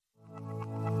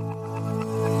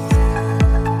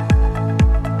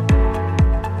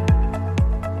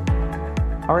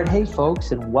right, hey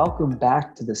folks, and welcome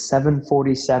back to the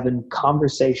 747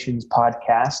 Conversations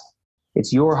podcast.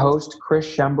 It's your host, Chris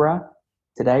Schembra.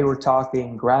 Today we're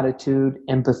talking gratitude,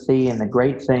 empathy, and the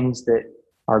great things that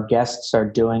our guests are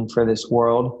doing for this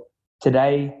world.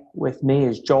 Today with me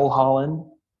is Joel Holland,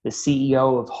 the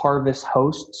CEO of Harvest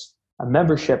Hosts, a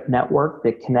membership network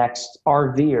that connects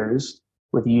RVers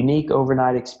with unique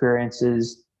overnight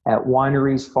experiences at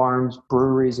wineries, farms,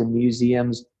 breweries, and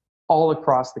museums all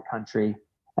across the country.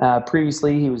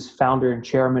 Previously, he was founder and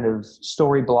chairman of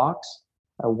Storyblocks,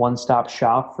 a one-stop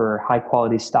shop for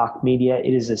high-quality stock media.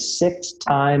 It is a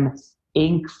 6-time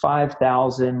Inc.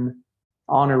 5000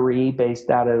 honoree based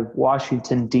out of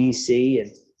Washington, D.C.,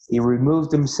 and he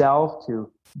removed himself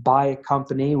to buy a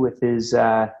company with his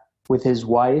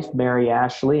wife, Mary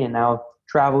Ashley, and now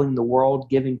traveling the world,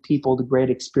 giving people the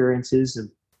great experiences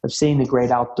of seeing the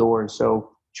great outdoors. So,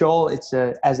 Joel,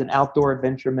 as an outdoor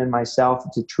adventureman myself,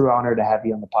 it's a true honor to have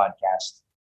you on the podcast.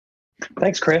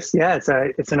 Thanks, Chris. Yeah,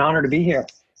 it's an honor to be here.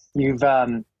 You've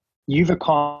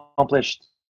accomplished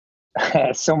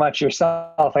so much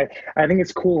yourself. I think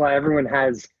it's cool how everyone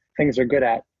has things they're good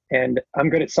at, and I'm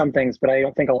good at some things, but I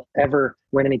don't think I'll ever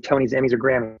win any Tonys, Emmys, or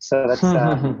Grammys. So that's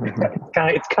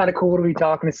it's kind of cool to be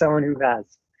talking to someone who has.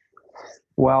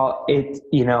 Well,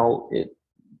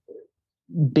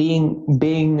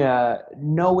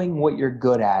 knowing what you're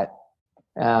good at,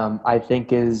 I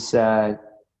think is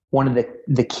one of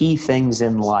the key things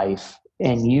in life.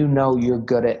 And you're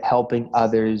good at helping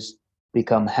others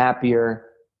become happier,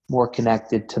 more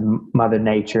connected to Mother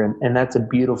Nature. And that's a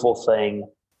beautiful thing,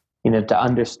 to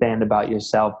understand about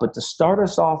yourself. But to start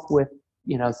us off with,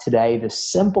 today, the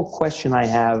simple question I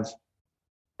have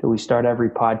that we start every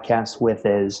podcast with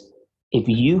is, if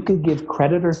you could give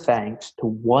credit or thanks to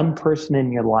one person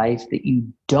in your life that you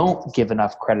don't give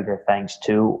enough credit or thanks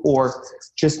to, or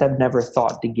just have never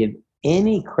thought to give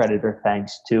any credit or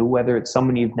thanks to, whether it's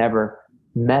someone you've never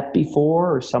met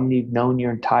before or someone you've known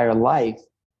your entire life,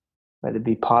 whether it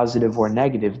be positive or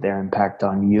negative, their impact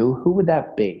on you, who would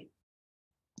that be?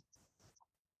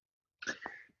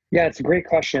 Yeah, it's a great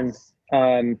question,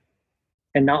 and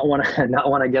not one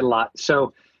I get a lot.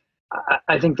 So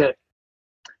I think that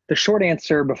the short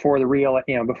answer before the real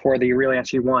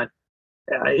answer you want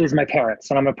is my parents,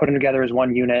 and I'm going to put them together as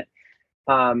one unit.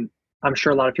 I'm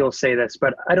sure a lot of people say this,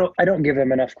 but I don't give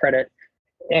them enough credit.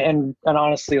 And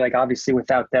honestly, obviously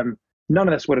without them, none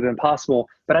of this would have been possible.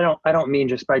 But I don't mean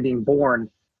just by being born,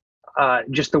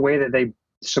 just the way that they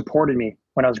supported me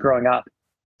when I was growing up.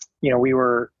 We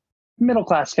were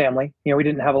middle-class family. We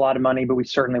didn't have a lot of money, but we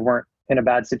certainly weren't in a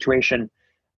bad situation.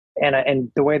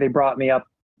 And the way they brought me up,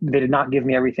 they did not give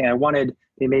me everything I wanted.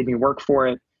 They made me work for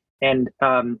it, and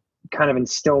kind of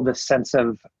instilled this sense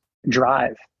of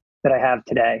drive that I have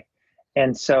today.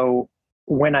 And so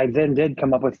when I then did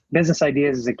come up with business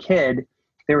ideas as a kid,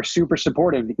 they were super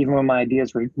supportive, even when my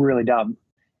ideas were really dumb.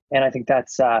 And I think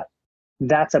that's a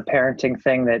parenting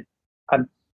thing that I'm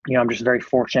just very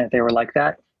fortunate they were like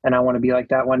that. And I want to be like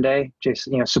that one day. Just,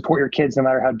 support your kids no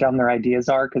matter how dumb their ideas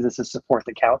are, because it's the support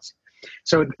that counts.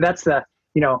 So that's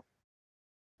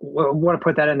want to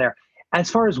put that in there. As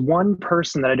far as one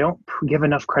person that I don't give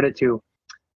enough credit to,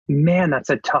 man, that's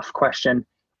a tough question.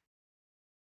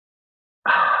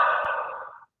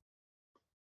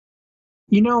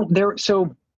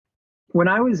 So when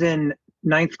I was in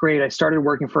 9th grade, I started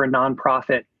working for a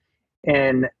nonprofit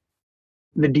in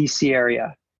the DC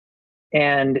area,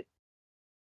 and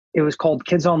it was called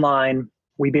Kids Online.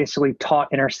 We basically taught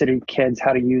inner city kids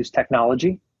how to use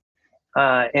technology,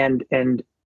 and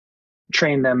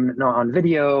train them on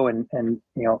video and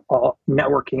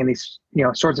networking and these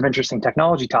sorts of interesting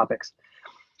technology topics.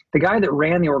 The guy that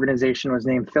ran the organization was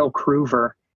named Phil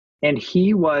Kruver, and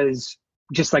he was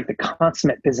just like the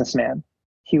consummate businessman.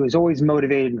 He was always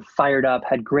motivated and fired up,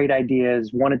 had great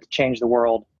ideas, wanted to change the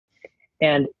world,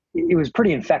 and it was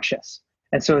pretty infectious.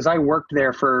 And so as I worked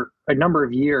there for a number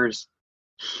of years,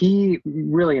 he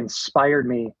really inspired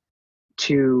me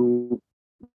to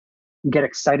get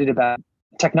excited about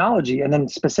technology, and then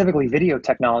specifically video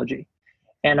technology.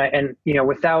 And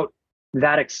without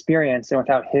that experience and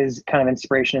without his kind of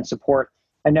inspiration and support,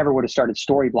 I never would have started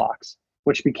Storyblocks,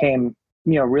 which became,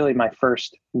 really my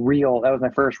first real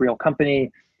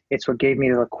company. It's what gave me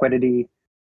the liquidity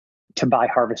to buy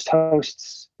Harvest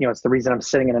Hosts. It's the reason I'm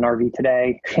sitting in an RV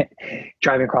today,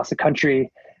 driving across the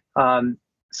country.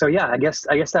 So yeah, I guess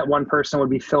that one person would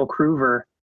be Phil Kruver,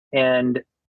 and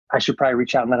I should probably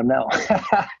reach out and let him know.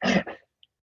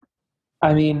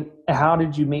 I mean, how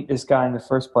did you meet this guy in the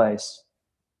first place?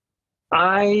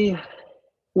 I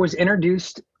was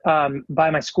introduced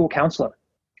by my school counselor.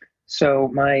 So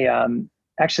my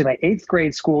actually my 8th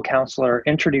grade school counselor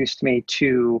introduced me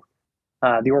to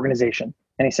the organization.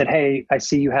 And he said, "Hey, I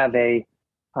see you have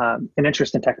an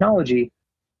interest in technology.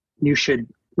 You should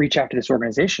reach out to this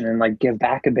organization and like give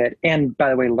back a bit. And by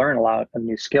the way, learn a lot of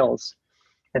new skills."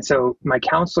 And so my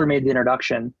counselor made the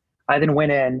introduction. I then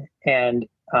went in and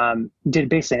did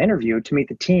basically an interview to meet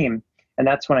the team. And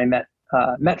that's when I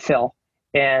met Phil,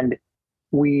 and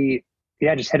we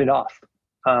just hit it off.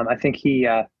 I think he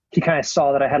kind of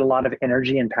saw that I had a lot of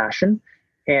energy and passion,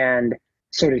 and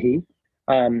so did he.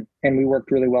 And we worked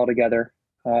really well together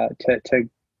to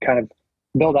kind of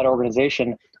build that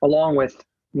organization along with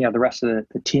the rest of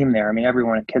the team there. I mean,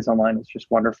 everyone at Kids Online was just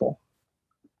wonderful.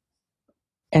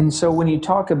 And so when you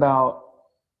talk about,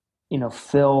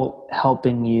 Phil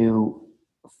helping you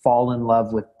fall in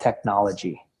love with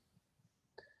technology,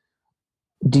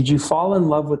 did you fall in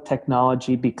love with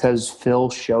technology because Phil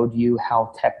showed you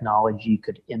how technology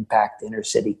could impact inner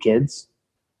city kids?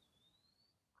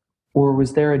 Or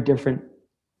was there a different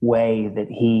way that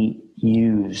he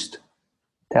used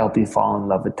to help you fall in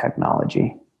love with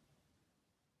technology?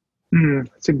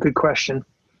 That's a good question.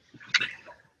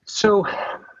 So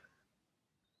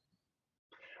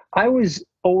I was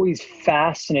always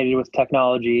fascinated with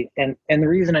technology. And the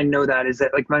reason I know that is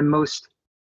that like my most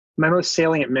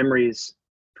salient memories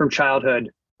from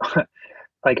childhood,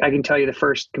 like I can tell you the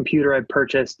first computer I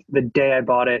purchased, the day I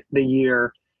bought it, the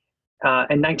year,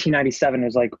 and 1997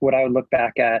 was like what I would look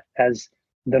back at as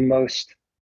the most,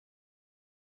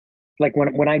 like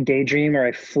when I daydream or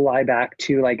I fly back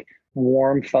to like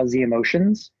warm, fuzzy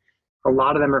emotions, a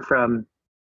lot of them are from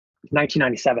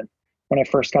 1997 when I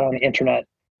first got on the internet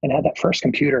and had that first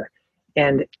computer.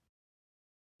 And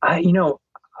so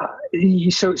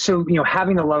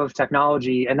having the love of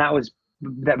technology, and that,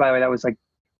 by the way, that was like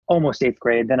almost 8th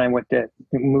grade. Then I went to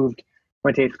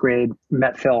 8th grade,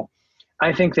 met Phil.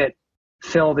 I think that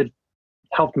Phil that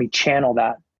helped me channel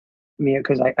that,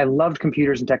 because I loved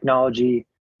computers and technology.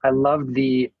 I loved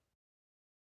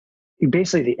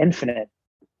basically the infinite,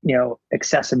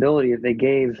 accessibility that they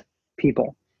gave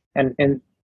people. And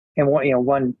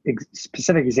one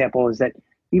specific example is that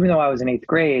even though I was in 8th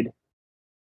grade,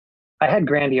 I had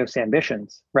grandiose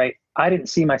ambitions, right? I didn't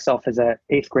see myself as a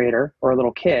 8th grader or a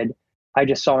little kid. I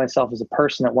just saw myself as a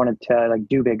person that wanted to like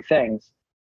do big things.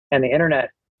 And the internet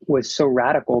was so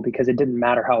radical because it didn't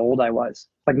matter how old I was.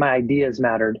 Like my ideas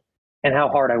mattered, and how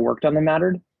hard I worked on them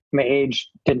mattered. My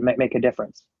age didn't make a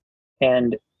difference.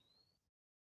 And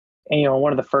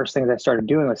one of the first things I started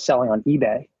doing was selling on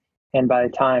eBay. And by the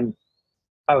time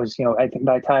I was, I think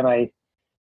by the time I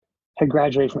had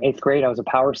graduated from 8th grade, I was a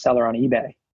power seller on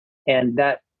eBay. And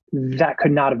that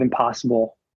could not have been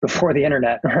possible before the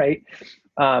internet, right?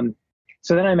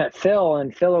 So then I met Phil,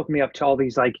 and Phil opened me up to all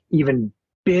these like even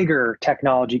bigger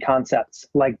technology concepts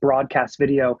like broadcast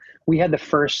video. We had the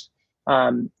first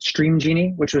Stream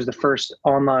Genie, which was the first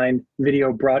online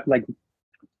video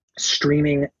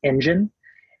streaming engine.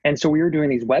 And so we were doing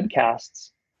these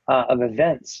webcasts of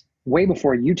events way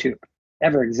before YouTube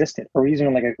ever existed, or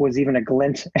was even a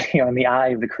glint in the eye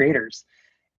of the creators.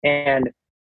 And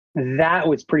that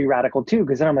was pretty radical too,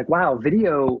 because then I'm like, wow,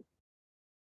 video,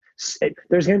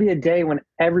 there's going to be a day when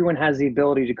everyone has the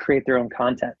ability to create their own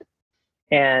content,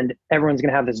 and everyone's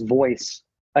going to have this voice,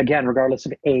 again, regardless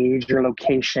of age or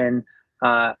location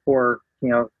or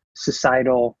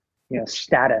societal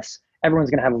status.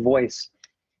 Everyone's going to have a voice,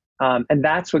 and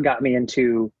that's what got me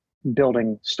into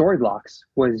building Storyblocks,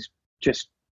 was just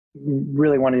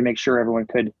really wanting to make sure everyone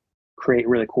could create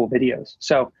really cool videos.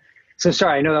 So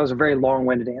sorry, I know that was a very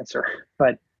long-winded answer,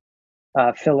 but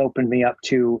Phil opened me up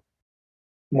to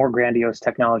more grandiose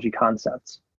technology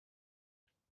concepts.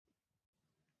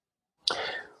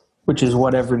 Which is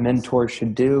what every mentor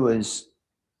should do, is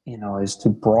to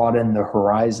broaden the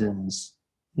horizons,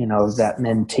 of that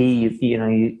mentee.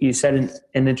 You said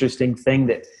an interesting thing,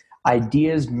 that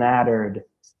ideas mattered,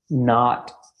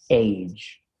 not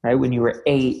age, right? When you were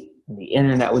 8 and the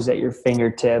internet was at your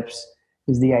fingertips,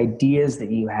 is the ideas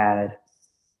that you had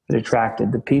that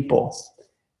attracted the people.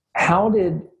 How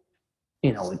did,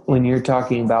 when you're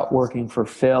talking about working for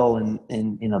Phil in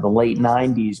the late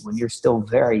 90s, when you're still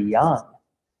very young,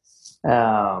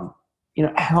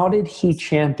 how did he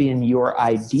champion your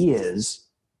ideas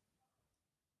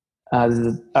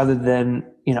other than,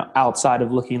 outside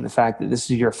of looking at the fact that this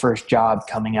is your first job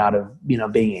coming out of,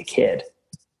 being a kid?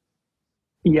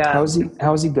 Yeah. How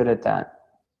is he good at that?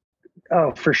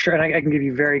 Oh, for sure. And I can give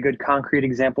you very good concrete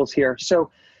examples here.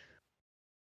 So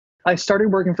I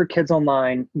started working for Kids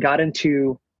Online, got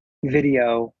into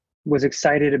video, was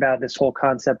excited about this whole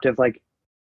concept of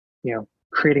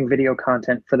creating video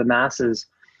content for the masses.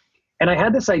 And I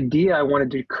had this idea I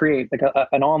wanted to create like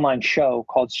an online show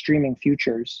called Streaming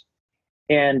Futures.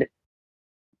 And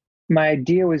my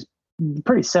idea was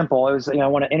pretty simple. It was, I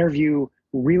want to interview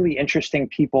really interesting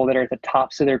people that are at the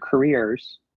tops of their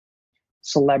careers,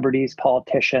 celebrities,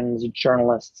 politicians,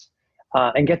 journalists,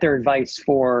 and get their advice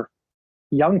for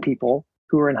young people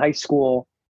who are in high school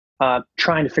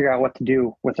trying to figure out what to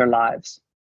do with their lives.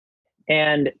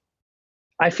 And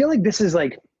I feel like this is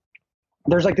like,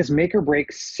 there's like this make or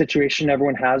break situation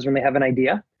everyone has when they have an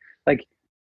idea. Like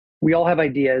we all have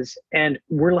ideas and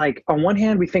we're like, on one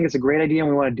hand, we think it's a great idea and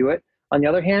we want to do it. On the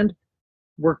other hand,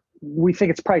 we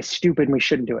think it's probably stupid and we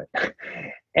shouldn't do it.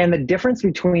 And the difference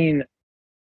between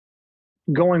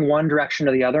going one direction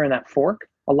or the other in that fork,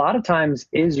 a lot of times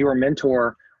is your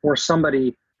mentor or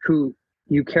somebody who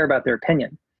you care about their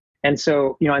opinion. And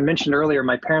so, I mentioned earlier,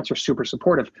 my parents were super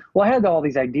supportive. Well, I had all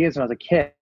these ideas when I was a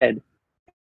kid.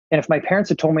 And if my parents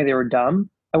had told me they were dumb,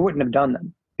 I wouldn't have done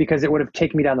them because it would have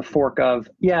taken me down the fork of,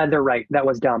 yeah, they're right. That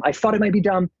was dumb. I thought it might be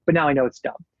dumb, but now I know it's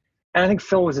dumb. And I think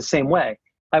Phil was the same way.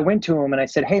 I went to him and I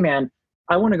said, hey man,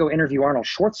 I want to go interview Arnold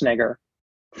Schwarzenegger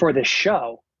for this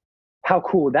show. How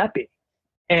cool would that be?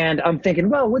 And I'm thinking,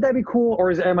 well, would that be cool? Or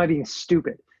am I being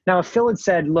stupid? Now, if Phil had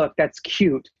said, look, that's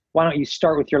cute. Why don't you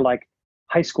start with your like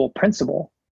high school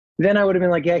principal? Then I would have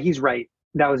been like, yeah, he's right.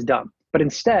 That was dumb. But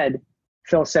instead,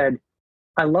 Phil said,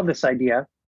 I love this idea.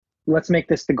 Let's make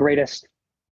this the greatest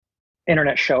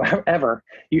internet show ever.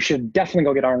 You should definitely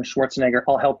go get Arnold Schwarzenegger.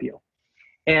 I'll help you.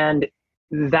 And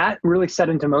that really set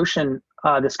into motion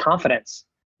this confidence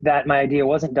that my idea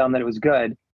wasn't dumb, that it was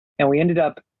good. And we ended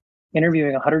up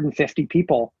interviewing 150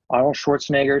 people: Arnold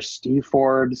Schwarzenegger, Steve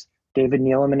Forbes, David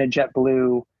Neeleman at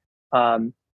JetBlue,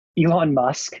 Elon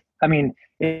Musk. I mean,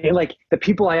 like the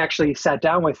people I actually sat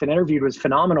down with and interviewed was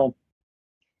phenomenal.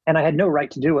 And I had no right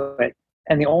to do it.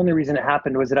 And the only reason it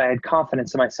happened was that I had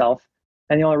confidence in myself.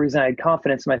 And the only reason I had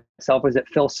confidence in myself was that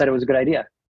Phil said it was a good idea.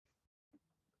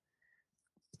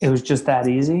 It was just that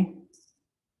easy?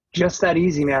 Just that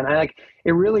easy, man.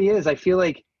 It really is. I feel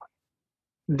like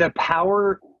the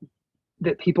power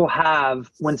that people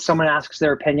have when someone asks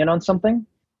their opinion on something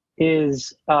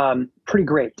is pretty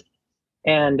great.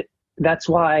 And that's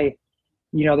why,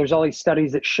 there's all these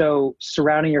studies that show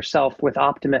surrounding yourself with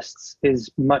optimists is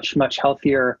much, much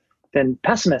healthier than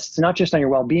pessimists, not just on your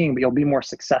well-being, but you'll be more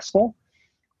successful.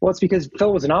 Well, it's because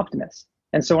Phil was an optimist.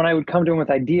 And so when I would come to him with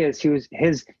ideas,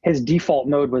 his default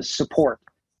mode was support.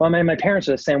 Well, my parents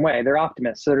are the same way. They're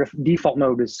optimists, so their default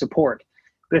mode is support.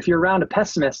 But if you're around a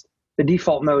pessimist, the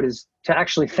default mode is to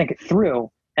actually think it through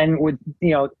and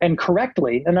and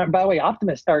correctly. And by the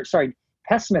way,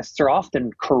 pessimists are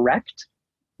often correct,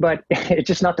 but it's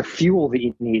just not the fuel that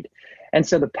you need. And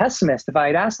so the pessimist, if I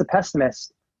had asked the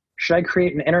pessimist, should I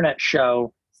create an internet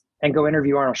show and go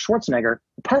interview Arnold Schwarzenegger?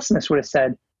 The pessimist would have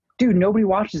said, dude, nobody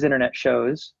watches internet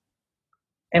shows.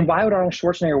 And why would Arnold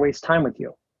Schwarzenegger waste time with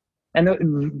you?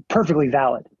 And perfectly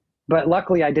valid. But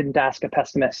luckily I didn't ask a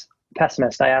pessimist.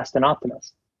 I asked an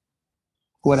optimist.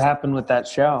 What happened with that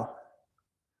show?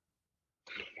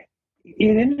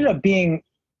 It ended up being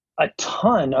a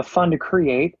ton of fun to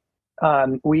create.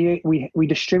 We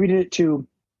distributed it to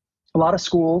a lot of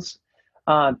schools.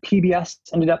 PBS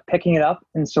ended up picking it up.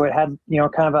 And so it had,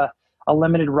 kind of a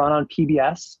limited run on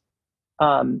PBS.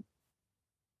 And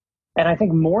I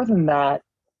think more than that,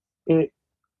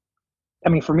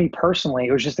 for me personally,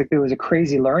 it was a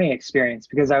crazy learning experience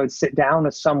because I would sit down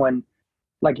with someone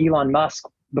like Elon Musk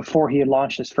before he had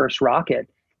launched his first rocket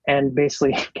and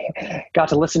basically got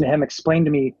to listen to him explain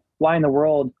to me why in the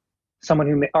world someone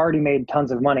who already made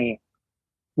tons of money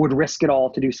would risk it all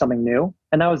to do something new.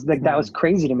 And that was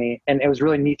crazy to me. And it was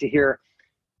really neat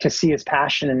to see his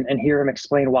passion and hear him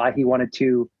explain why he wanted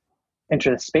to enter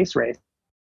the space race.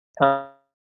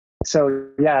 So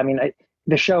yeah,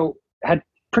 the show had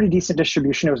pretty decent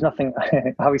distribution. It was nothing,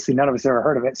 obviously none of us ever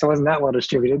heard of it, so it wasn't that well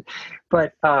distributed,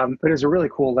 but it was a really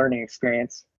cool learning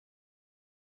experience.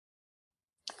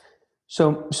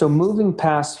 So moving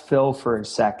past Phil for a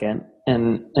second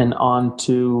and on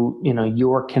to,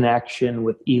 your connection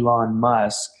with Elon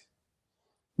Musk,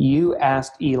 you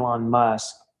asked Elon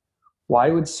Musk, why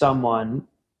would someone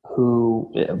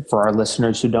who, for our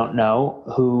listeners who don't know,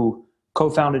 who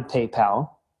co-founded PayPal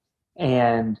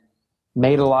and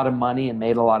made a lot of money and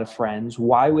made a lot of friends,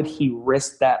 why would he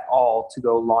risk that all to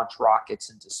go launch rockets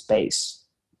into space?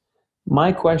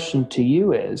 My question to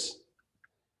you is,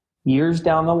 years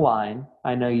down the line,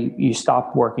 I know you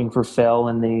stopped working for Phil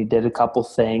and then you did a couple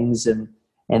things and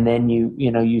then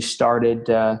you started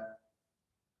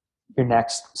your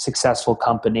next successful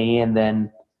company, and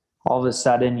then all of a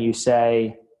sudden you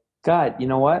say, God, you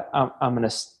know what? I'm going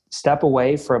to step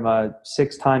away from a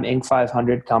 6-time Inc.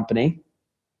 500 company,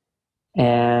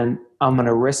 and I'm going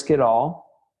to risk it all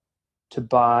to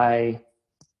buy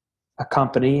a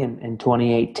company in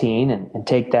 2018 and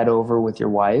take that over with your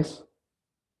wife.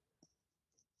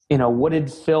 What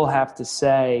did Phil have to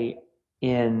say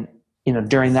during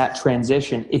that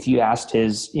transition, if you asked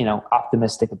his,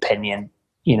 optimistic opinion,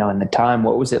 in the time?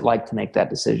 What was it like to make that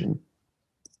decision?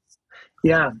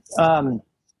 Yeah.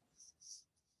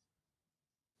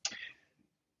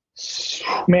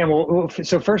 Man, well,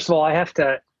 so first of all, I have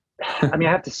to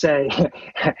say,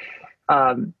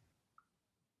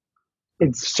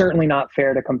 it's certainly not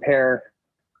fair to compare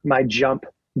my jump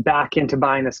back into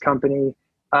buying this company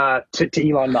to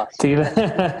Elon Musk.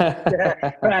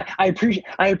 Yeah, but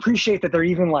I appreciate that they're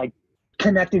even like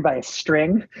connected by a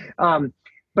string.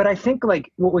 But I think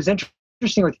like what was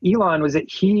interesting with Elon was that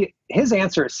his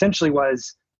answer essentially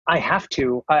was, I have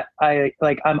to,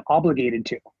 I'm obligated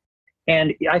to.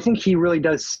 And I think he really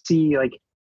does see, like,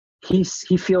 he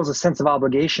feels a sense of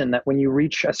obligation that when you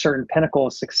reach a certain pinnacle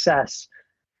of success,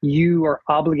 you are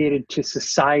obligated to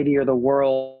society or the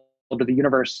world or the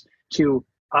universe to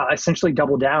essentially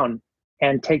double down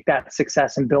and take that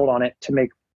success and build on it to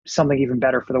make something even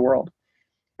better for the world.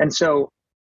 And so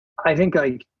I think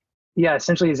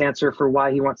essentially his answer for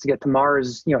why he wants to get to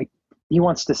Mars, he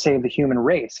wants to save the human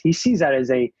race. He sees that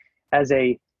as a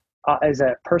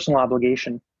personal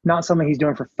obligation, not something he's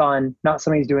doing for fun, not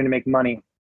something he's doing to make money.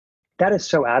 That is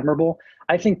so admirable.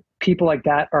 I think people like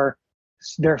that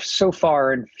they're so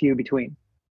far and few between.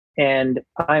 And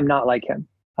I'm not like him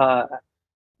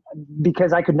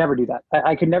because I could never do that.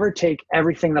 I could never take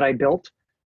everything that I built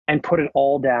and put it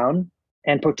all down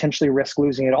and potentially risk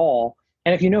losing it all.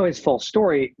 And if you know his full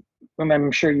story,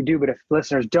 I'm sure you do, but if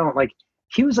listeners don't, like,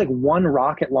 he was like one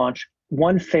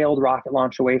failed rocket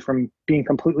launch away from being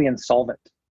completely insolvent.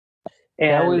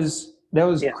 And that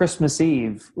was Christmas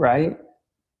Eve, right?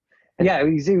 Yeah,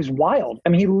 it was wild. I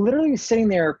mean, he literally was sitting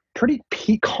there pretty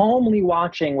calmly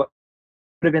watching what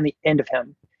would have been the end of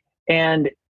him. And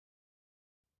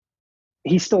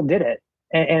he still did it.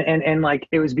 And like,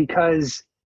 it was because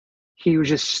he was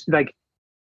just like,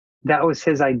 that was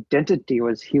his identity,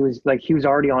 he was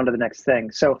already on to the next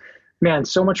thing. So, man,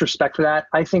 so much respect for that.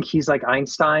 I think he's like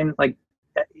Einstein. Like,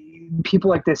 people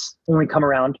like this only come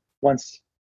around once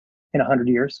in 100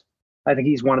 years. I think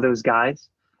he's one of those guys.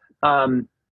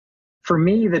 For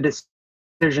me, the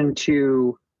decision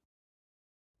to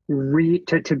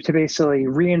basically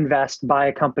reinvest, buy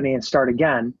a company and start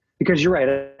again, because you're right,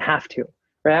 I have to.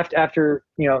 Right after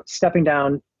stepping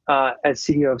down as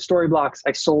CEO of Storyblocks,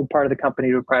 I sold part of the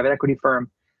company to a private equity firm.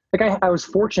 Like, I was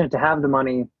fortunate to have the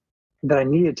money that I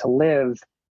needed to live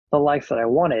the life that I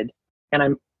wanted.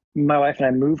 And my wife and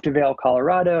I moved to Vail,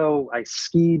 Colorado. I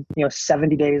skied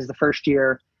 70 days the first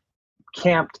year,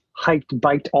 camped, hiked,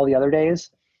 biked all the other days.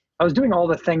 I was doing all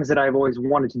the things that I've always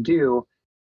wanted to do.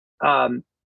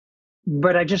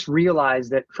 But I just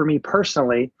realized that for me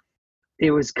personally,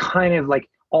 it was kind of like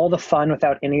all the fun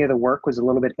without any of the work was a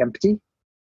little bit empty.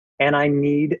 And I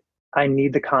need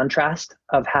the contrast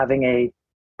of having a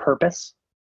purpose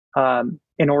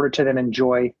in order to then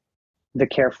enjoy the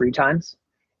carefree times.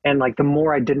 And like, the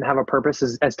more I didn't have a purpose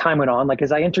as time went on, like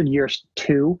as I entered year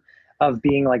 2 of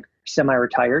being like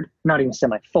semi-retired, not even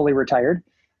fully retired,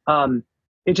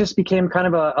 it just became kind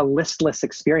of a listless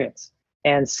experience.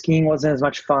 And skiing wasn't as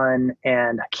much fun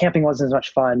and camping wasn't as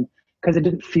much fun because it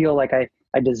didn't feel like I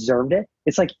deserved it.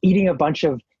 It's like eating a bunch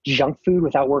of junk food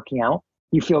without working out.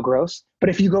 You feel gross. But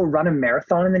if you go run a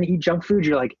marathon and then eat junk food,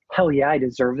 you're like, hell yeah, I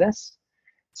deserve this.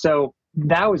 So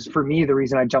that was, for me, the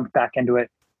reason I jumped back into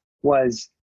it was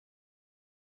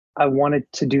I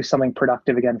wanted to do something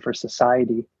productive again for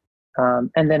society,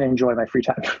 and then enjoy my free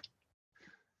time.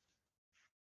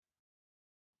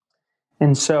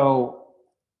 And so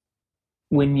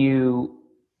when you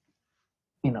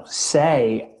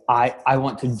say, I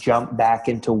want to jump back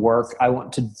into work, I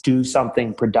want to do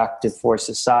something productive for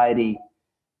society,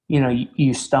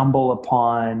 you stumble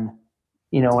upon,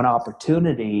 an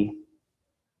opportunity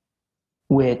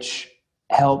which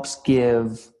helps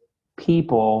give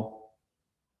people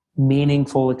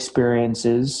meaningful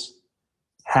experiences,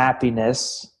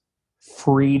 happiness,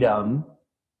 freedom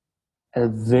at a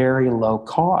very low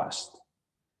cost.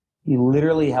 You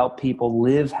literally help people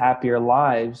live happier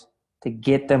lives to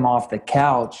get them off the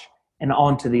couch and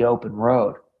onto the open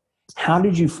road. How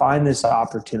did you find this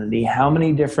opportunity? How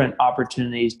many different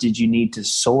opportunities did you need to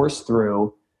source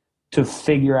through to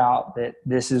figure out that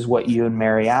this is what you and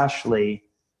Mary Ashley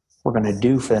were going to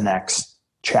do for the next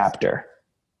chapter?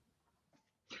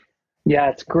 Yeah,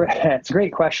 it's great. It's a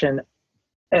great question.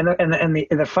 And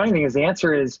the funny thing is, the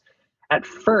answer is, at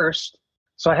first,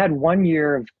 so I had 1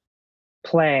 year of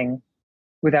playing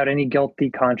without any guilty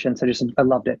conscience. I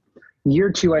loved it.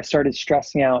 Year 2, I started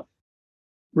stressing out,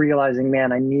 realizing,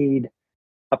 man, I need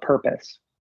a purpose.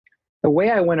 The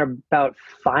way I went about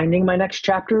finding my next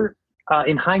chapter,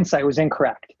 in hindsight, was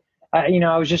incorrect.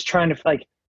 I was just trying to,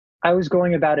 I was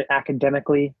going about it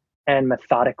academically and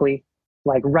methodically,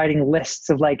 like writing lists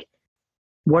of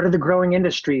what are the growing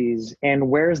industries and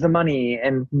where's the money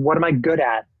and what am I good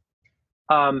at?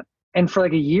 And for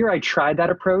a year, I tried that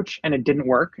approach and it didn't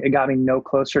work. It got me no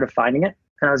closer to finding it.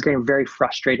 And I was getting very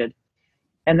frustrated.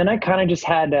 And then I kind of just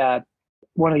had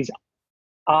one of these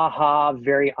aha,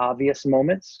 very obvious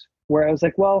moments where I was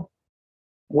like, well,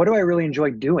 what do I really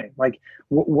enjoy doing?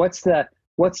 What's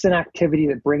an activity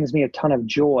that brings me a ton of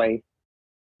joy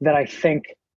that I think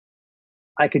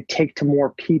I could take to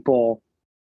more people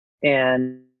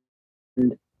and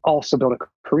also build a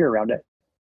career around it,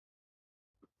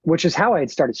 which is how I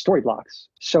had started Storyblocks.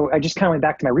 So I just kind of went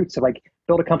back to my roots of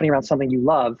build a company around something you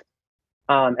love,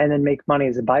 and then make money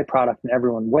as a byproduct and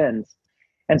everyone wins.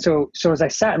 And so as I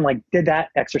sat and did that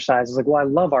exercise, I was like, well, I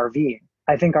love RVing.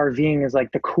 I think RVing is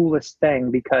the coolest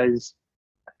thing because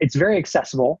it's very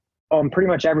accessible. Pretty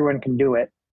much everyone can do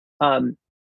it. Our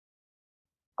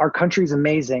country's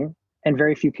amazing and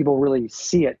very few people really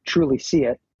truly see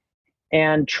it.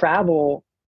 And travel,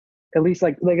 at least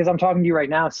as I'm talking to you right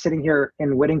now, sitting here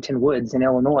in Whittington Woods in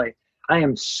Illinois, I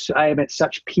am at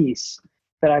such peace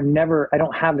that I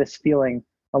don't have this feeling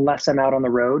unless I'm out on the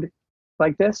road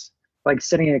like this.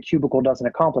 Sitting in a cubicle doesn't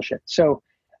accomplish it. So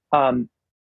when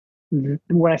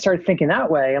I started thinking that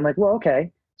way, I'm like, well,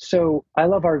 okay, so I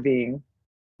love RVing.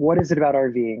 What is it about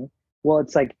RVing? Well,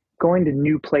 it's going to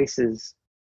new places.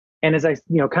 And as I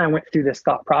kind of went through this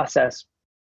thought process,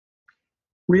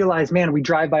 realized, man, we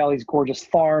drive by all these gorgeous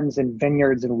farms and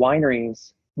vineyards and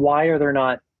wineries. Why are there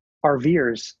not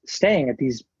RVers staying at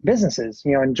these businesses,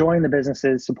 enjoying the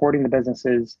businesses, supporting the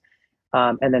businesses,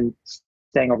 and then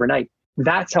staying overnight?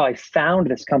 That's how I found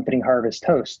this company, Harvest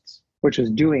Hosts, which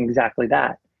was doing exactly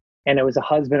that. And it was a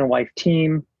husband and wife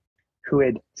team who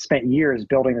had spent years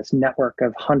building this network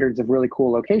of hundreds of really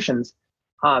cool locations.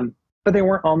 But they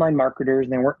weren't online marketers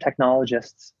and they weren't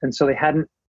technologists. And so they hadn't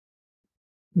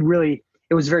really,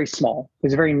 it was very small. It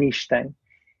was a very niche thing.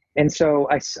 And so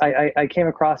I came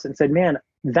across it and said, man,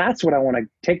 that's what I want to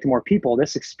take to more people.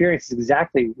 This experience is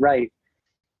exactly right.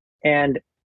 And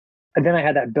then I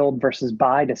had that build versus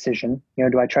buy decision.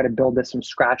 Do I try to build this from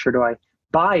scratch or do I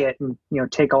buy it and,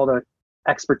 take all the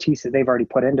expertise that they've already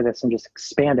put into this and just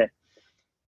expand it?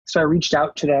 So I reached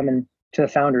out to them and to the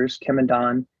founders, Kim and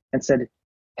Don, and said,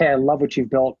 hey, I love what you've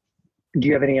built. Do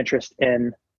you have any interest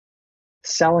in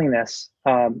selling this?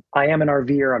 I am an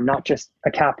RVer. I'm not just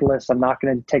a capitalist. I'm not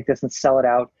going to take this and sell it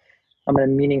out. I'm going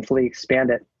to meaningfully expand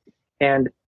it. And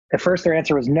at first their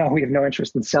answer was no, we have no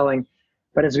interest in selling.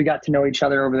 But as we got to know each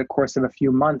other over the course of a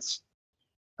few months,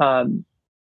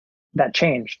 that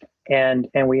changed. And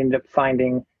we ended up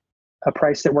finding a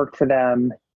price that worked for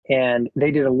them. And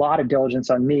they did a lot of diligence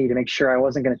on me to make sure I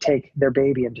wasn't going to take their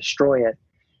baby and destroy it.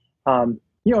 And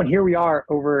here we are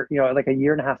over, a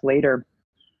year and a half later.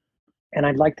 And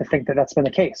I'd like to think that that's been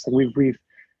the case. We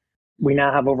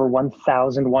now have over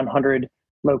 1,100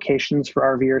 locations for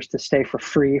RVers to stay for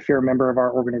free if you're a member of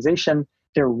our organization.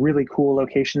 They're really cool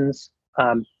locations.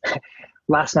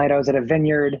 Last night I was at a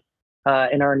vineyard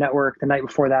in our network. The night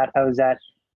before that, I was at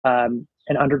an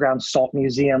underground salt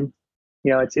museum.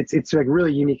 It's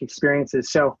really unique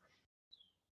experiences. So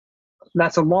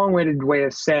that's a long-winded way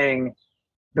of saying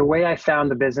the way I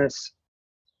found the business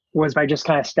was by just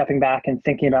kind of stepping back and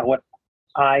thinking about what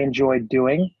I enjoyed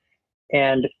doing,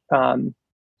 and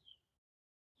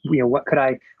what could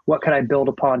I build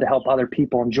upon to help other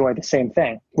people enjoy the same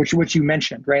thing, which you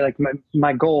mentioned, right?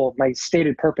 My goal, my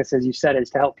stated purpose, as you said, is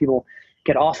to help people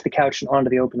get off the couch and onto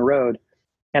the open road.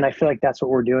 And I feel like that's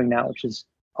what we're doing now, which is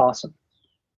awesome.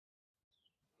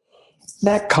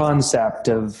 That concept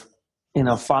of,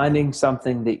 finding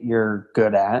something that you're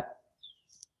good at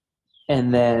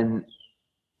and then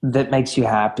that makes you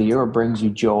happy or brings you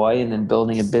joy and then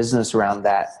building a business around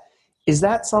that. Is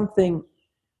that something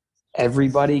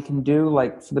everybody can do?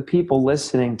 For the people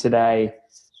listening today,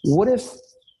 what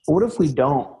if we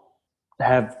don't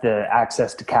have the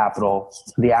access to capital,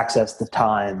 the access to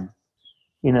time,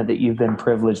 that you've been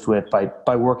privileged with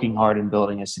by working hard and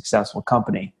building a successful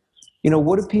company?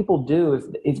 What do people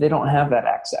do if they don't have that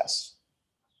access?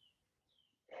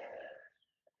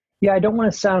 Yeah, I don't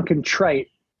want to sound contrite,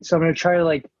 so I'm going to try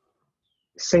to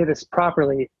say this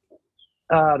properly.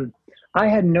 I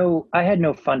had no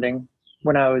funding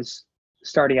when I was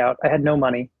starting out. I had no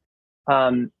money.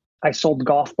 I sold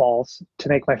golf balls to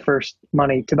make my first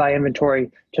money, to buy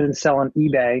inventory, to then sell on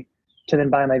eBay, to then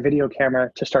buy my video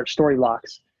camera to start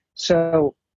Storyblocks.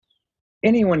 So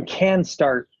anyone can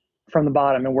start from the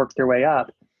bottom and work their way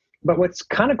up. But what's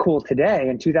kind of cool today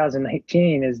in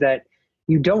 2018 is that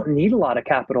you don't need a lot of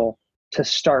capital to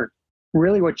start.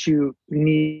 Really what you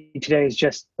need today is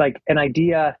just like an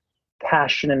idea,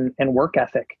 passion, and work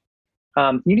ethic.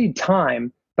 You need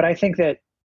time, but I think that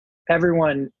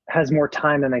everyone has more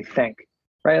time than they think,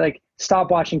 right? Like stop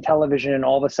watching television and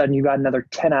all of a sudden you got another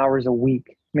 10 hours a week.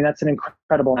 I mean, that's an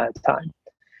incredible amount of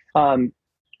time.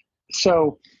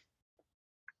 So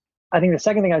I think the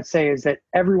second thing I'd say is that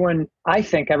I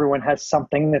think everyone has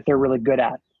something that they're really good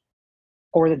at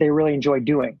or that they really enjoy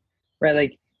doing, right?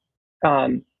 Like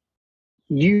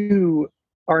you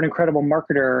are an incredible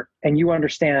marketer and you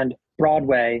understand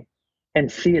Broadway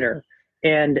and theater.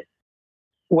 And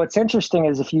what's interesting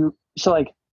is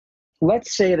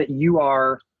let's say that you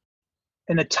are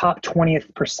in the top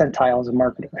 20th percentile as a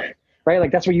marketer, right?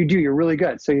 Like that's what you do. You're really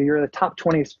good. So you're the top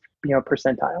 20th,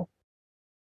 percentile.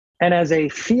 And as a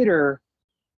theater,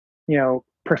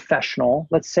 professional,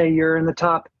 let's say you're in the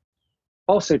top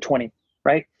also 20,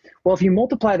 right? Well, if you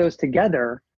multiply those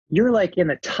together, you're like in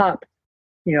the top,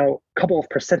 couple of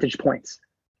percentage points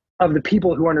of the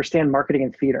people who understand marketing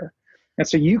and theater. And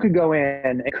so you could go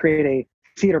in and create a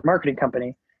theater marketing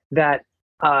company that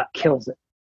kills it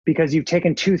because you've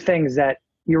taken two things that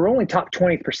you're only top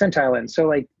 20th percentile in.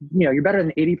 So you're better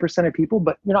than 80% of people,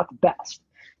 but you're not the best.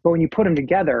 But when you put them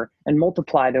together and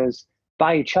multiply those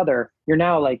by each other, you're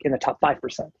now like in the top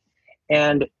 5%.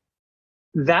 And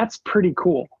that's pretty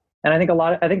cool. And I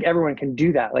think everyone can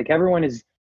do that. Like everyone is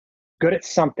good at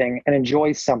something and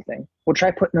enjoys something. We'll try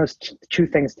putting those two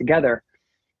things together.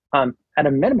 At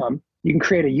a minimum, you can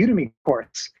create a Udemy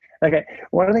course.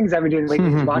 One of the things I've been doing lately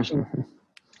is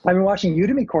I've been watching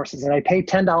Udemy courses, and I pay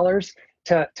 $10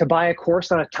 to buy a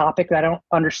course on a topic that I don't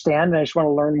understand and I just want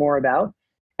to learn more about.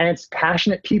 And it's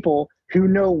passionate people who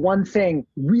know one thing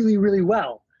really, really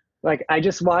well. Like I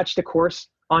just watched a course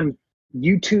on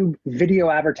YouTube video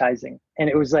advertising, and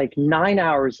it was like 9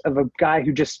 hours of a guy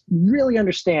who just really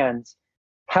understands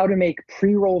how to make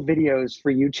pre-roll videos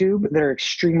for YouTube that are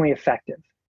extremely effective.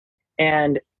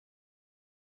 And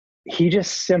he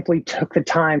just simply took the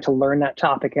time to learn that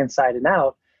topic inside and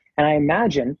out. And I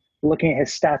imagine, looking at his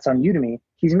stats on Udemy,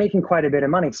 he's making quite a bit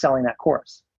of money selling that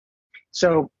course.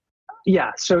 So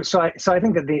yeah, so I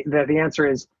think that the answer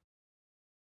is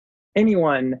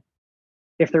anyone,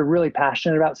 if they're really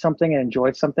passionate about something and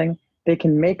enjoy something, they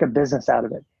can make a business out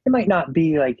of it. It might not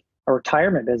be like a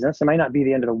retirement business. It might not be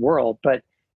the end of the world, but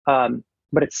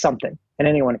it's something, and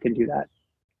anyone can do that.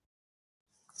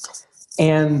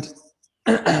 And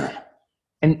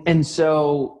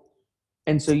so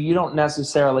you don't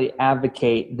necessarily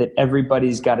advocate that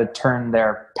everybody's got to turn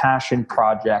their passion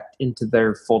project into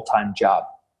their full-time job.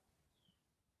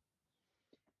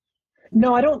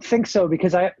 No, I don't think so,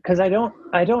 because I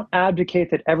don't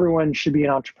advocate that everyone should be an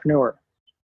entrepreneur.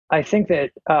 I think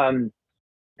that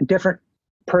different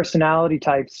personality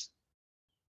types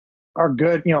are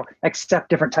good, accept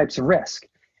different types of risk.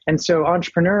 And so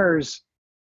entrepreneurs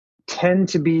tend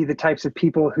to be the types of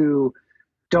people who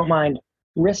don't mind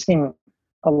risking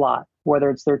a lot, whether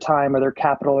it's their time or their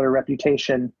capital or their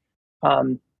reputation.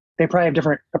 They probably have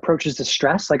different approaches to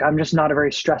stress. Like I'm just not a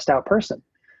very stressed out person.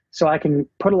 So I can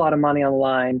put a lot of money on the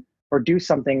line or do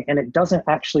something, and it doesn't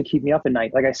actually keep me up at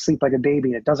night. Like I sleep like a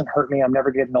baby. It doesn't hurt me. I'm never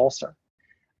getting an ulcer.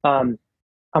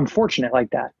 I'm fortunate like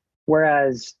that.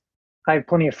 Whereas I have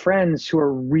plenty of friends who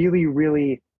are really,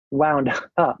 really wound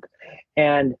up.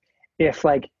 And if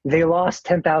they lost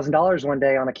 $10,000 one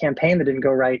day on a campaign that didn't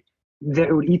go right, that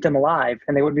it would eat them alive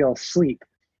and they wouldn't be able to sleep.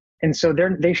 And so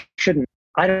they shouldn't,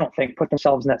 I don't think, put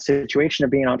themselves in that situation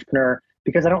of being an entrepreneur,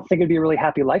 because I don't think it'd be a really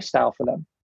happy lifestyle for them.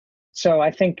 So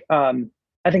I think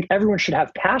everyone should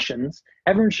have passions.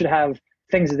 Everyone should have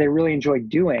things that they really enjoy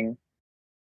doing.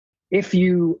 If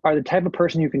you are the type of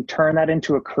person who can turn that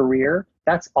into a career,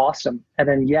 that's awesome. And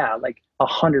then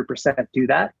 100% do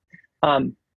that.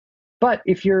 But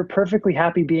if you're perfectly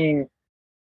happy being,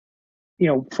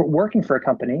 working for a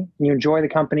company, you enjoy the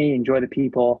company, you enjoy the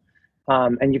people,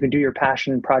 and you can do your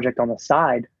passion project on the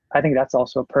side, I think that's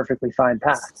also a perfectly fine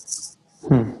path.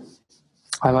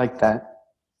 I like that.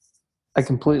 I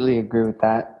completely agree with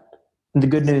that. And the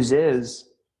good news is,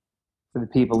 for the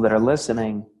people that are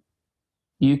listening,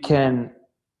 you can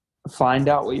find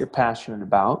out what you're passionate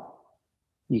about.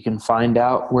 You can find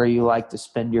out where you like to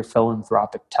spend your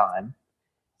philanthropic time.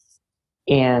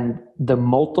 And the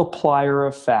multiplier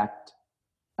effect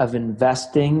of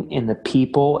investing in the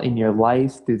people in your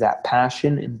life through that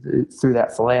passion and through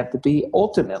that philanthropy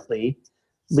ultimately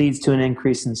leads to an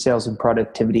increase in sales and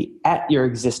productivity at your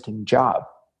existing job.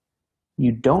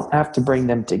 You don't have to bring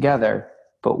them together,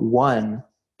 but one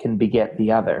can beget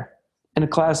the other. And a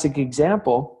classic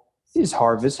example is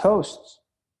Harvest Hosts,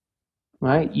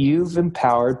 right? You've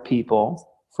empowered people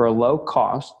for a low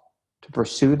cost to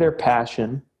pursue their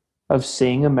passion of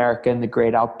seeing America in the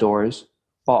great outdoors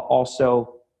while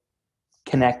also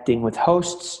connecting with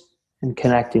hosts and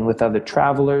connecting with other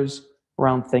travelers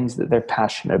around things that they're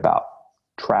passionate about,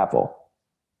 travel.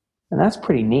 And that's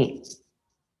pretty neat.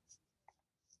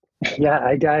 Yeah,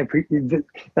 I appreciate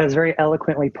that's very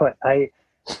eloquently put. I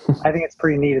think it's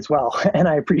pretty neat as well, and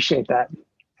I appreciate that.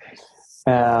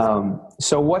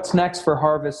 So what's next for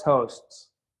Harvest Hosts?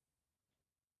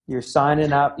 You're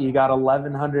signing up. You got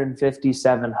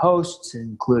 1,157 hosts,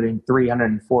 including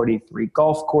 343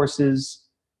 golf courses.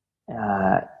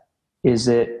 Is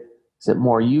it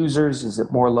more users? Is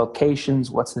it more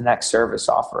locations? What's the next service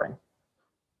offering?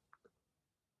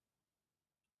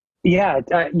 Yeah,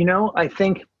 I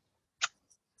think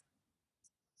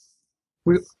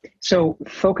so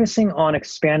focusing on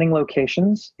expanding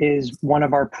locations is one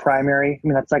of our primary,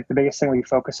 that's like the biggest thing we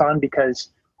focus on, because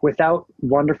without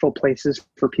wonderful places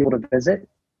for people to visit,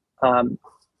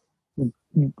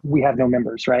 we have no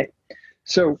members, right?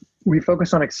 So we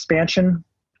focus on expansion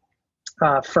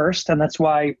first, and that's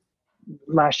why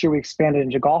last year we expanded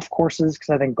into golf courses,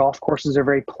 because I think golf courses are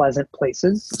very pleasant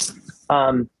places.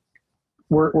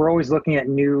 We're always looking at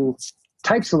new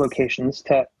types of locations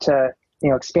to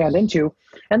expand into.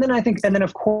 And then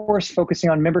of course,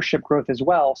 focusing on membership growth as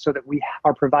well, so that we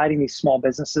are providing these small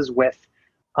businesses with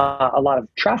a lot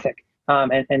of traffic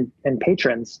and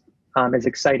patrons is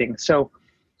exciting. So,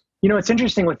 it's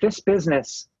interesting with this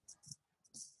business.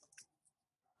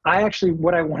 One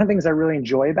of the things I really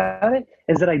enjoy about it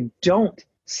is that I don't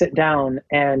sit down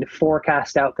and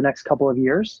forecast out the next couple of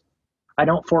years. I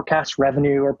don't forecast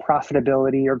revenue or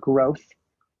profitability or growth.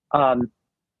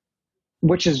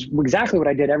 Which is exactly what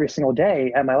I did every single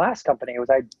day at my last company.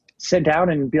 I'd sit down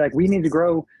and be like, we need to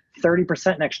grow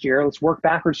 30% next year. Let's work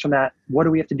backwards from that. What do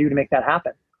we have to do to make that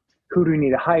happen? Who do we need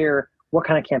to hire? What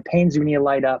kind of campaigns do we need to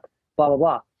light up? Blah, blah,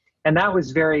 blah. And that was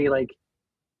very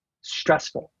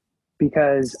stressful,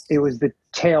 because it was the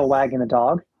tail wagging the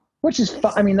dog, which is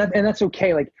fun. And that's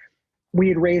okay. We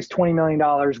had raised $20 million.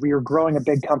 We were growing a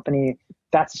big company.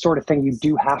 That's the sort of thing you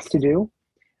do have to do.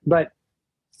 But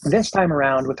this time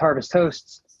around with Harvest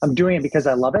Hosts, I'm doing it because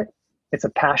I love it. It's a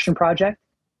passion project,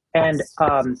 and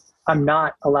I'm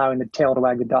not allowing the tail to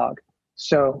wag the dog.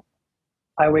 So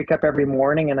I wake up every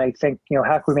morning and I think,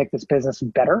 how can we make this business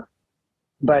better,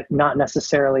 but not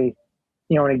necessarily,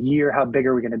 in a year, how big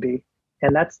are we going to be?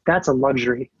 And that's a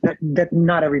luxury that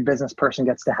not every business person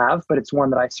gets to have, but it's one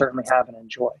that I certainly have and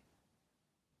enjoy.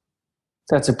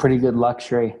 That's a pretty good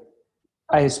luxury.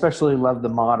 I especially love the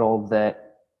model that,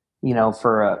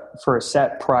 for a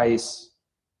set price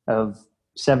of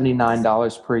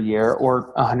 $79 per year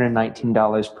or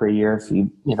 $119 per year, if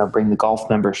you bring the golf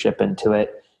membership into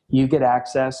it, you get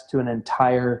access to an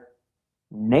entire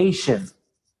nation.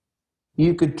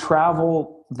 You could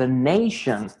travel the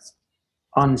nation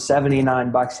on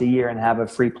 $79 a year and have a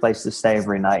free place to stay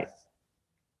every night,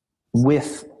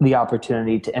 with the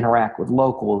opportunity to interact with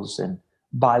locals and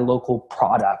buy local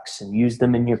products and use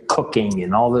them in your cooking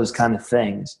and all those kind of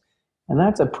things. And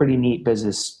that's a pretty neat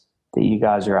business that you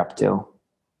guys are up to.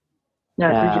 Yeah,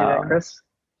 I appreciate that, Chris.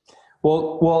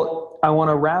 Well, I want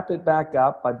to wrap it back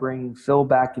up by bringing Phil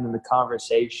back into the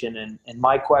conversation. And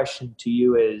my question to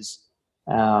you is,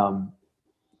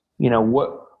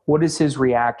 what is his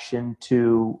reaction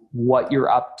to what you're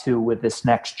up to with this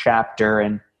next chapter?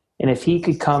 And if he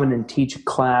could come in and teach a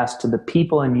class to the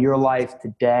people in your life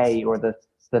today, or the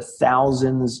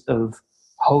thousands of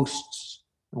hosts,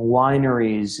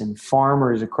 wineries and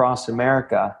farmers across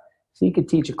America, if he could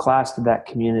teach a class to that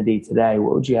community today,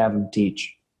 what would you have him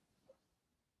teach?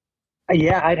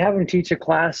 Yeah, I'd have him teach a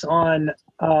class on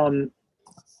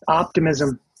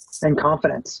optimism and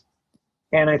confidence.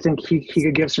 And I think he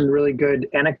could give some really good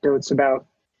anecdotes about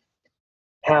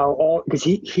how because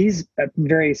he's a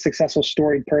very successful,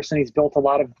 storied person. He's built a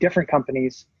lot of different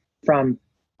companies, from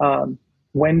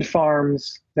wind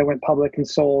farms that went public and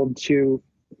sold to,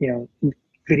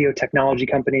 video technology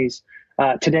companies.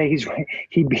 Today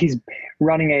he's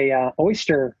running a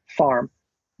oyster farm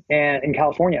in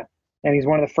California. And he's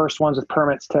one of the first ones with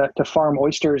permits to farm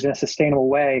oysters in a sustainable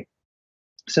way,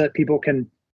 so that people can,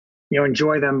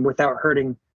 enjoy them without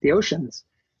hurting the oceans.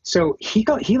 So he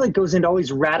goes into all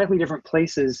these radically different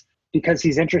places because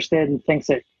he's interested and thinks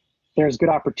that there's good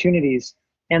opportunities,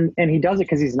 and he does it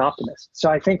because he's an optimist. So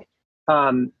I think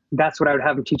that's what I would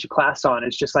have him teach a class on,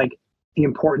 is just like the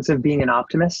importance of being an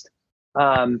optimist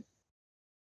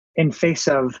in face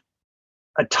of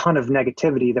a ton of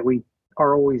negativity that we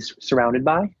are always surrounded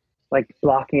by, like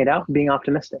blocking it out, being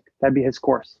optimistic. That'd be his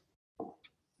course.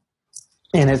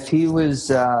 And if he was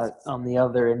on the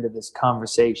other end of this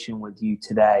conversation with you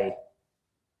today,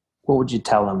 what would you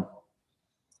tell him?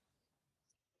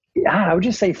 Yeah, I would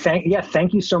just say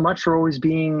thank you so much for always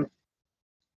being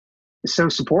so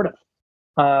supportive.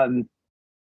 I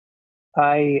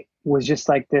was just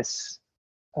like this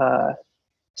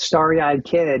starry-eyed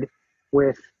kid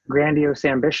with grandiose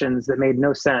ambitions that made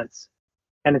no sense.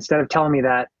 And instead of telling me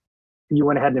that, you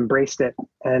went ahead and embraced it.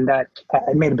 And that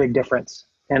it made a big difference.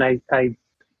 And I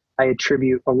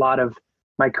attribute a lot of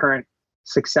my current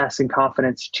success and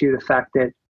confidence to the fact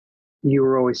that you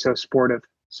were always so supportive.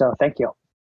 So thank you.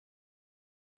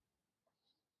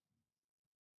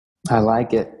 I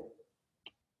like it.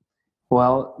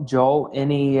 Well, Joel,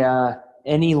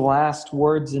 any last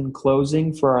words in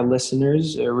closing for our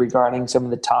listeners regarding some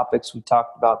of the topics we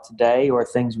talked about today or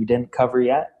things we didn't cover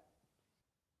yet?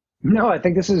 No, I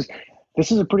think this is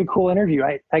a pretty cool interview.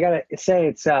 I gotta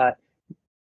say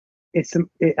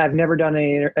I've never done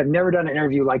an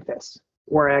interview like this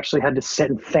where I actually had to sit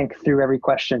and think through every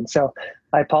question. So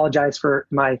I apologize for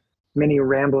my many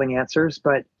rambling answers,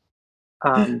 but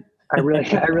I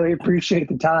really appreciate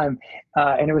the time,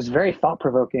 and it was very thought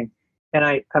provoking. And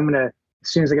I'm gonna, as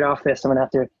soon as I get off this, I'm gonna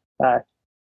have to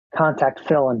contact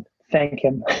Phil and thank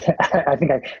him. I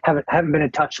think I haven't been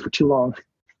in touch for too long.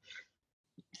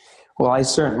 Well, I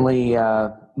certainly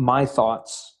my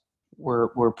thoughts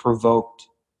were provoked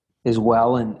as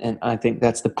well, and I think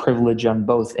that's the privilege on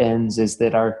both ends, is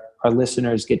that our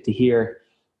listeners get to hear,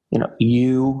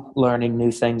 you learning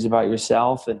new things about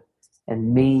yourself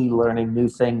and me learning new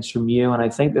things from you. And I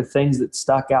think the things that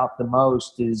stuck out the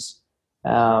most is,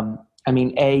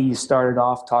 you started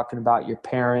off talking about your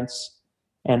parents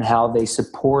and how they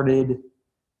supported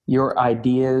your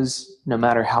ideas no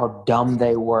matter how dumb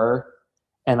they were.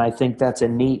 And I think that's a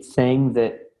neat thing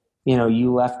that,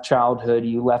 you left childhood,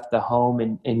 you left the home,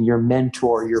 and your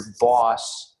mentor, your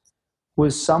boss,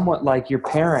 was somewhat like your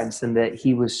parents, in that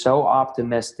he was so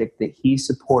optimistic that he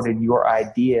supported your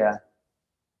idea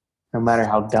no matter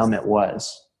how dumb it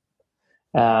was.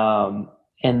 And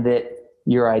that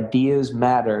your ideas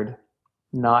mattered,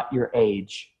 not your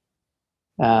age.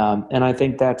 And I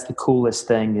think that's the coolest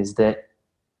thing, is that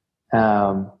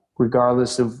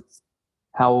regardless of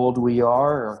how old we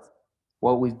are or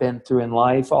what we've been through in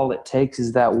life, all it takes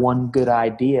is that one good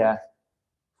idea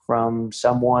from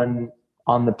someone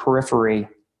on the periphery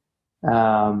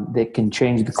that can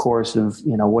change the course of,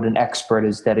 what an expert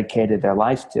has dedicated their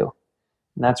life to.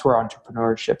 And that's where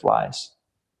entrepreneurship lies.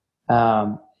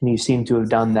 And you seem to have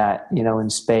done that, in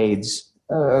spades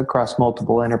across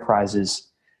multiple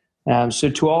enterprises. So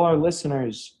to all our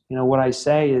listeners, what I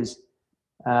say is,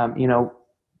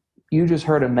 you just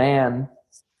heard a man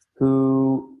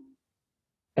who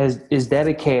is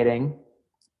dedicating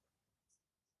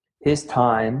his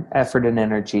time, effort, and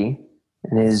energy,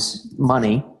 and his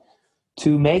money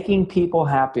to making people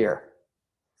happier,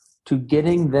 to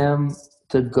getting them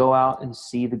to go out and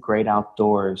see the great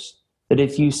outdoors. That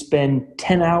if you spend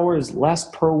 10 hours less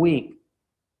per week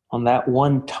on that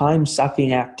one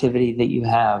time-sucking activity that you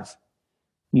have,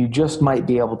 you just might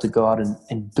be able to go out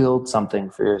and build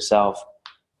something for yourself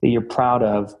that you're proud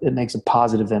of, that makes a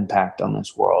positive impact on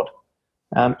this world.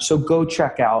 So go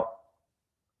check out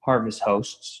Harvest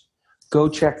Hosts. Go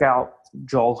check out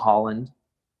Joel Holland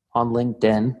on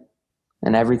LinkedIn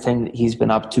and everything that he's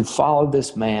been up to. Follow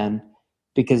this man,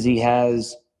 because he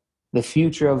has the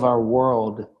future of our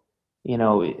world, in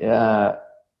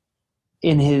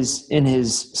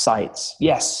his sights.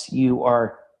 Yes, you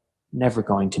are never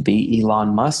going to be Elon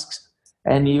Musk,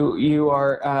 and you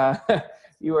are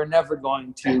you are never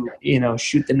going to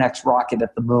shoot the next rocket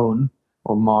at the moon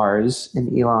or Mars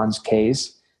in Elon's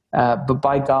case. But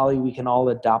by golly, we can all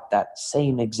adopt that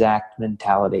same exact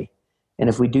mentality. And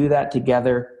if we do that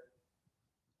together,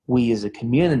 we as a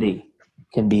community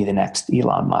can be the next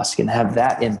Elon Musk and have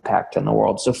that impact on the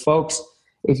world. So folks,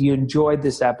 if you enjoyed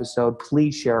this episode,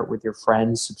 please share it with your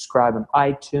friends. Subscribe on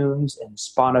iTunes and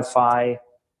Spotify.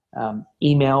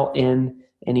 Email in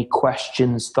any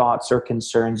questions, thoughts, or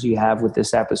concerns you have with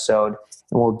this episode,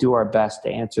 and we'll do our best to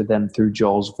answer them through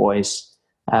Joel's voice.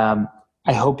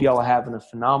 I hope you all are having a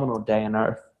phenomenal day on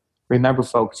Earth. Remember,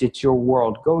 folks, it's your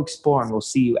world. Go explore, and we'll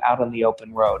see you out on the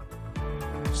open road.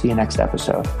 See you next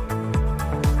episode.